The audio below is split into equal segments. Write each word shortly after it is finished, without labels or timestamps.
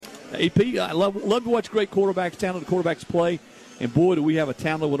AP, I love to watch great quarterbacks, talented quarterbacks play. And, boy, do we have a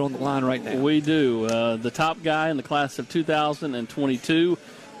talented one on the line right now. We do. The top guy in the class of 2022,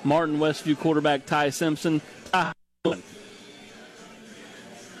 Martin Westview quarterback Ty Simpson. Ty, how you doing?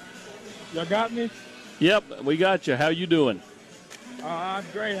 Y'all got me? Yep, we got you. How you doing? I'm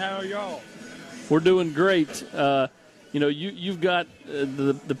great. How are y'all? We're doing great. You've got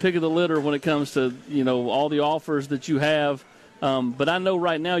the pick of the litter when it comes to, all the offers that you have. But I know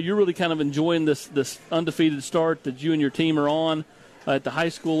right now you're really kind of enjoying this undefeated start that you and your team are on at the high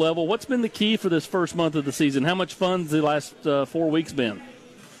school level. What's been the key for this first month of the season? How much fun's the last 4 weeks been?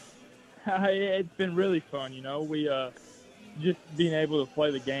 It's been really fun. We just being able to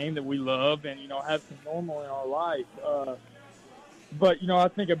play the game that we love and, have some normal in our life. But, I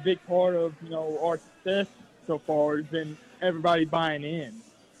think a big part of, our success so far has been everybody buying in.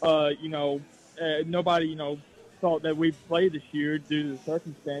 Nobody, thought that we'd play this year due to the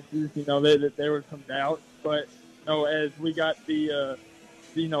circumstances, that there was some doubt. But, as we got the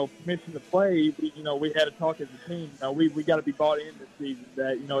permission to play, we had to talk as a team. We got to be bought in this season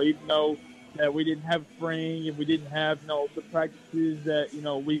that, even though that we didn't have spring and we didn't have, the practices that,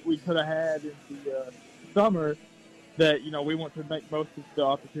 we could have had in the summer, that, we want to make most of the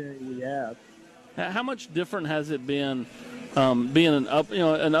opportunity we have. How much different has it been being an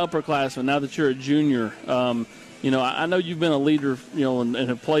upperclassman now that you're a junior? I know you've been a leader, and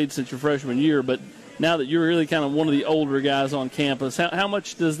have played since your freshman year, but now that you're really kind of one of the older guys on campus, how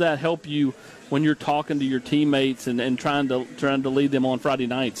much does that help you when you're talking to your teammates and trying to lead them on Friday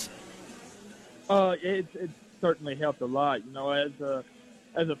nights? It's certainly helped a lot.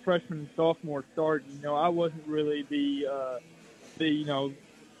 As a freshman and sophomore starting, I wasn't really the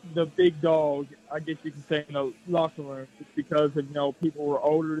big dog, I guess you can say, in the locker room, just because of, people were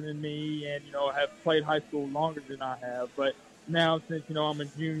older than me and, have played high school longer than I have. But now, since, I'm a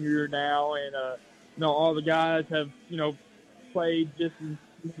junior now and, all the guys have, played just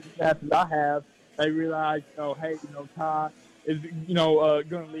as fast as I have, they realize, hey, Ty is, going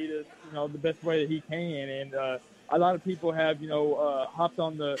to lead us, the best way that he can. And a lot of people have, hopped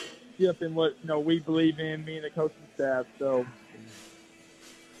on the ship in what, we believe in, me and the coaching staff. So,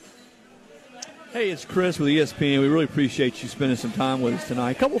 hey, it's Chris with ESPN. We really appreciate you spending some time with us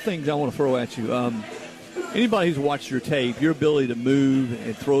tonight. A couple things I want to throw at you. Anybody who's watched your tape, your ability to move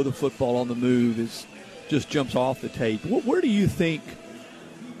and throw the football on the move just jumps off the tape. Where do you think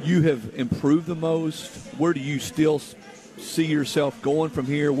you have improved the most? Where do you still see yourself going from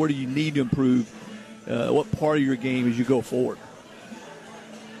here? Where do you need to improve? What part of your game as you go forward?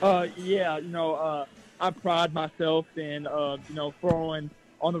 I pride myself in, throwing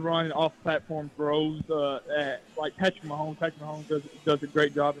on the run and off-platform throws, like Patrick Mahomes. Patrick Mahomes does a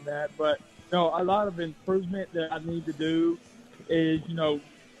great job in that. But, a lot of improvement that I need to do is,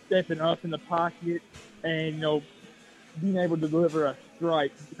 stepping up in the pocket and, being able to deliver a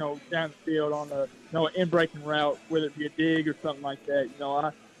strike, down the field on an in-breaking route, whether it be a dig or something like that.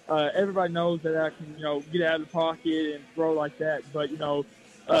 Everybody knows that I can, get out of the pocket and throw like that. But,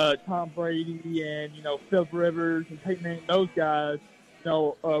 Tom Brady and, Phil Rivers and Peyton Manning, those guys,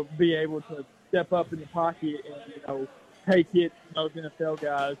 be able to step up in the pocket and, take it, those NFL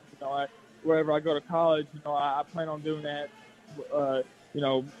guys, wherever I go to college, I plan on doing that,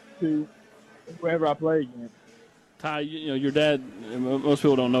 to wherever I play against. Ty, your dad, most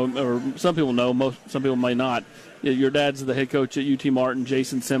people don't know, or some people know, some people may not. Your dad's the head coach at UT Martin,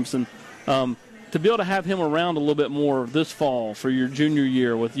 Jason Simpson. To be able to have him around a little bit more this fall for your junior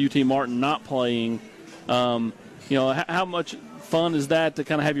year with UT Martin not playing, how much fun is that to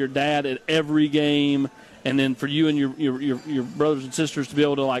kind of have your dad at every game, and then for you and your brothers and sisters to be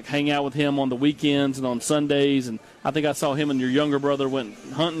able to like hang out with him on the weekends and on Sundays? And I think I saw him and your younger brother went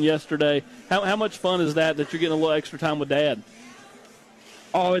hunting yesterday. How much fun is that you're getting a little extra time with Dad?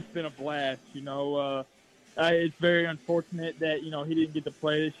 Oh, it's been a blast. It's very unfortunate that he didn't get to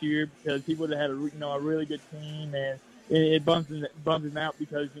play this year because he would have had a really good team, and it bums him out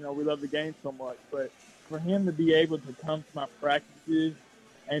because we love the game so much. But for him to be able to come to my practices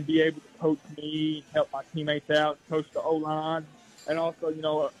and be able to coach me, help my teammates out, coach the O-line, and also,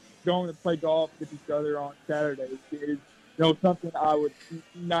 going to play golf with each other on Saturdays is, something I would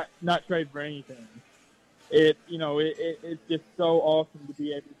not trade for anything. It's just so awesome to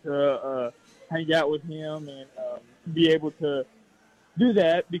be able to hang out with him and be able to do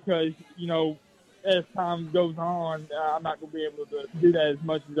that because, as time goes on, I'm not going to be able to do that as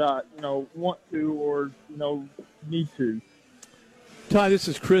much as I, want to or, need to. Ty, this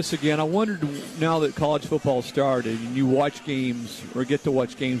is Chris again. I wondered, now that college football started and you watch games or get to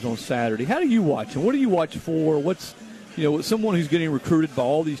watch games on Saturday, how do you watch them? What do you watch for? What's with someone who's getting recruited by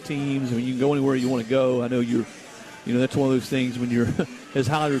all these teams, I mean, you can go anywhere you want to go. I know that's one of those things when you're as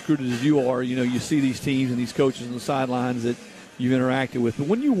highly recruited as you are, you see these teams and these coaches on the sidelines that you've interacted with. But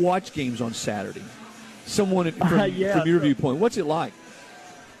when you watch games on Saturday, from your viewpoint, what's it like?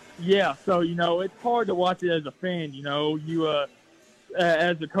 Yeah, so, it's hard to watch it as a fan,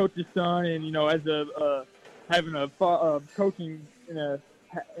 as a coach's son and, as having a coaching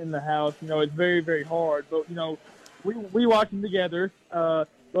in the house, it's very, very hard. But, we watch them together,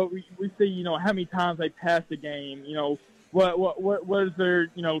 but we see, how many times they pass the game, what is their,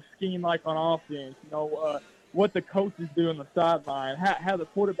 scheme like on offense, what the coaches do on the sideline, how the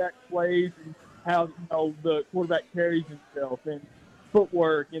quarterback plays and how, the quarterback carries himself and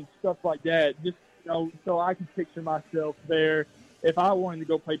footwork and stuff like that. Just, so I can picture myself there if I wanted to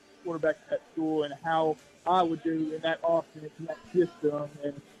go play quarterback at school and how I would do in that offense and that system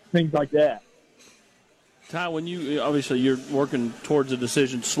and things like that. Ty, when you're working towards a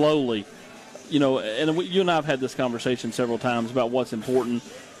decision slowly, and you and I have had this conversation several times about what's important.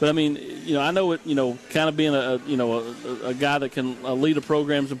 But I mean, I know it. Kind of being a guy that can lead a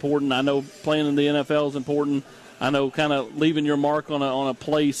program is important. I know playing in the NFL is important. I know kind of leaving your mark on a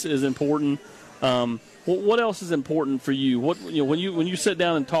place is important. What else is important for you? When you sit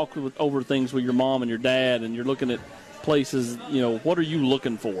down and talk over things with your mom and your dad, and you're looking at places, what are you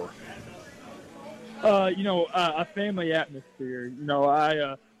looking for? A family atmosphere.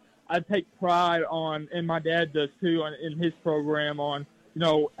 I take pride on, and my dad does too, in his program on,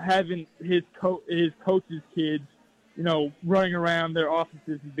 having his coaches' kids, running around their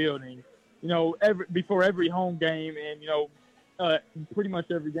offices and buildings. Before every home game and, pretty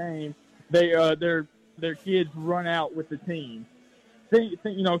much every game, their kids run out with the team.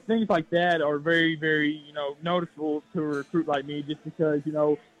 Things like that are very, very, noticeable to a recruit like me just because,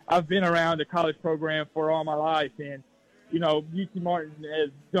 I've been around a college program for all my life, and, UT Martin has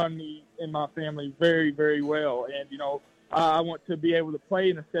done me and my family very, very well. And, I want to be able to play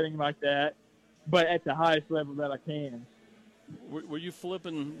in a setting like that, but at the highest level that I can. Were you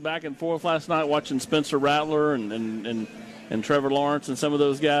flipping back and forth last night watching Spencer Rattler and Trevor Lawrence and some of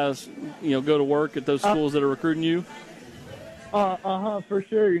those guys, go to work at those schools that are recruiting you? For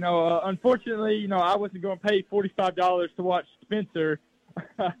sure. Unfortunately, I wasn't going to pay $45 to watch Spencer,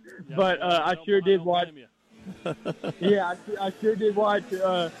 but I sure did watch. Yeah, I sure did watch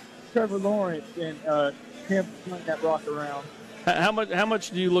Trevor Lawrence and him playing that rock around. How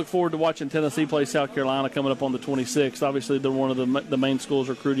much do you look forward to watching Tennessee play South Carolina coming up on the 26th? Obviously, they're one of the main schools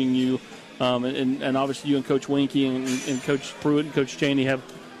recruiting you, and obviously you and Coach Winkie and Coach Pruitt and Coach Chaney have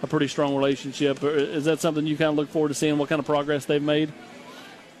a pretty strong relationship. Is that something you kind of look forward to seeing, what kind of progress they've made?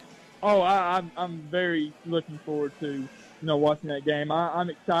 Oh, I'm very looking forward to watching that game. I'm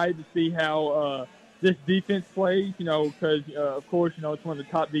excited to see how this defense plays. Because of course it's one of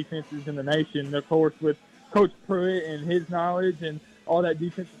the top defenses in the nation. Of course with Coach Pruitt and his knowledge and all that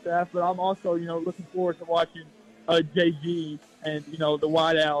defensive staff. But I'm also, looking forward to watching JG and, the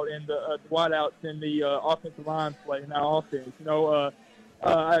wideout and the wideouts and the offensive line play in that offense.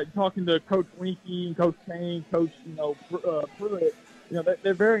 Talking to Coach Winkie and Coach Kane, Coach, Pruitt,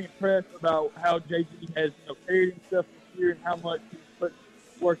 they're very impressed about how JG has, carried himself this year and how much he's put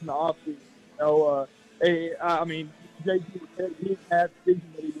work in the offseason. JG he had the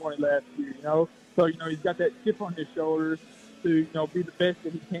vision that he wanted last year, So, he's got that chip on his shoulders to, be the best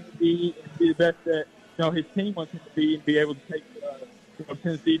that he can be and be the best that, his team wants him to be and be able to take,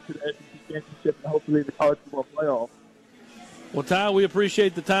 Tennessee to the SEC championship and hopefully the college football playoff. Well, Ty, we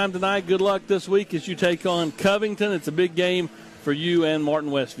appreciate the time tonight. Good luck this week as you take on Covington. It's a big game for you and Martin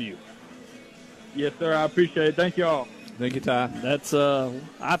Westview. Yes, sir. I appreciate it. Thank you all. Thank you, Ty. That's,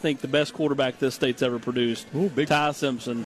 I think, the best quarterback this state's ever produced. Ooh, Ty Simpson.